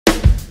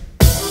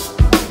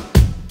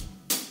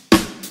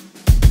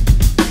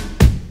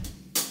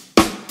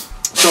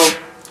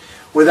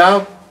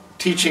without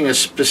teaching a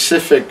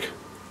specific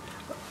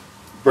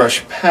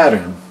brush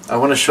pattern, I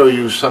want to show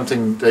you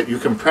something that you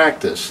can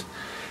practice,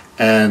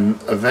 and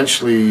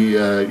eventually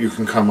you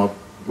can come up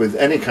with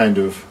any kind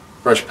of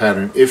brush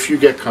pattern if you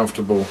get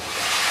comfortable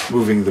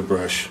moving the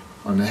brush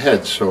on the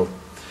head. So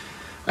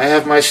I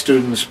have my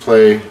students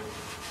play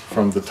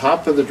from the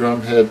top of the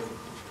drum head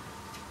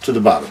to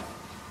the bottom.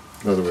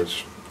 In other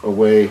words,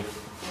 away and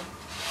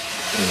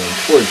then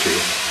towards you.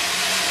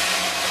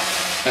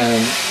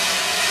 And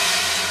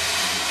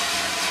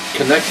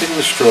connecting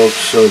the strokes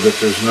so that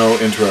there's no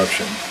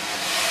interruption.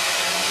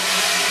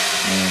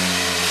 And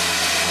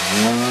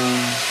one,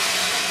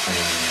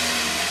 and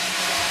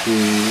two,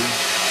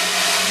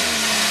 and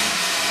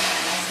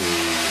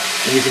three.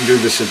 And you can do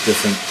this at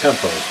different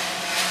tempos.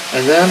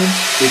 And then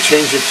we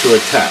change it to a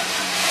tap.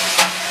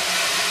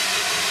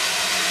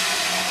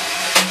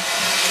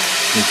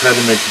 We try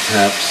to make the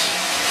taps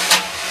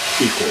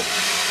equal.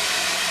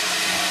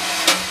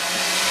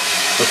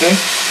 Okay?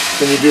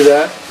 Then you do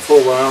that for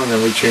a while, and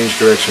then we change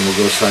direction. We'll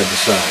go side to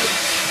side.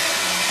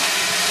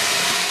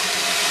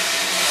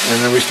 And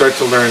then we start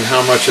to learn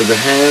how much of the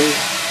hand,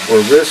 or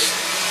wrist,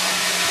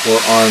 or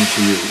arm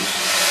to use.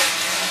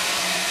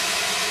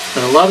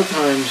 And a lot of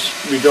times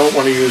we don't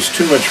want to use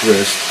too much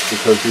wrist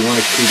because we want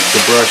to keep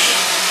the brush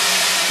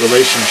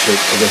relationship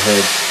of the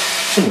head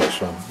similar.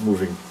 So I'm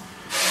moving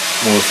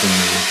more from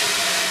the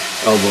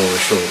elbow or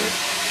shoulder.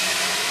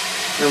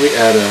 And we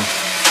add a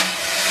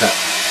tap.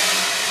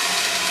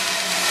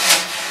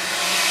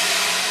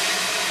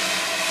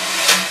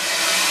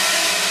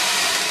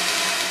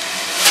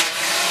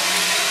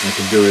 I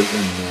can do it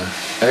in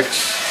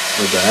X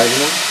or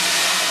diagonal.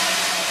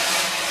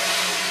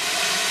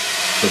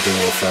 Something a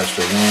little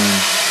faster. 1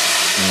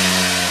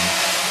 and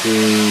 2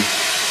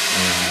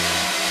 and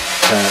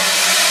tap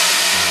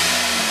and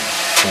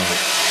tap and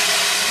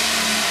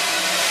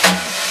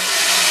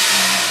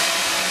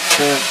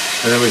tap.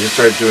 And then we can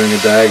start doing a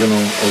diagonal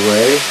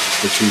away,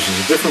 which uses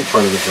a different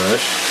part of the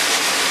brush,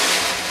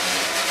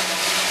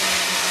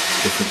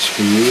 different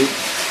speed.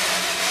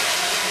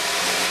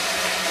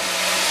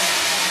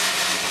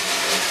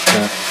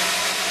 Tap,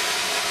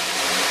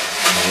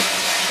 tap,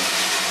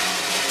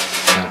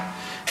 tap.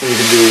 And you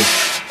can do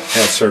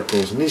half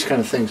circles and these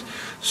kind of things.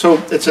 So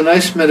it's a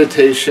nice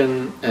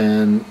meditation,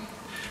 and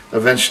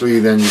eventually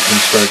then you can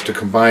start to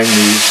combine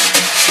these.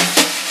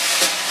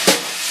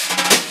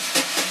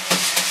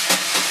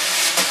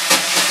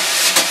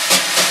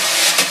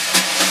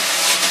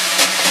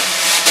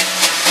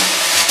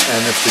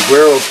 And if the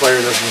güero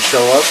player doesn't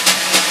show up,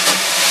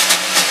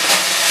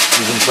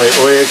 you can play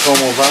Oye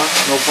Como Va,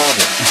 no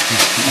problem.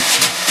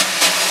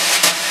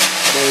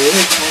 Oye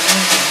Como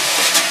Va.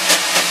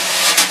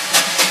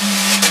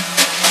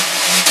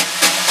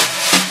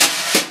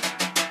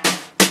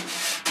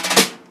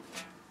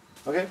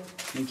 Okay.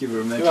 Thank you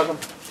very much. You're welcome.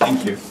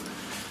 Thank you.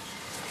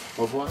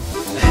 Au revoir.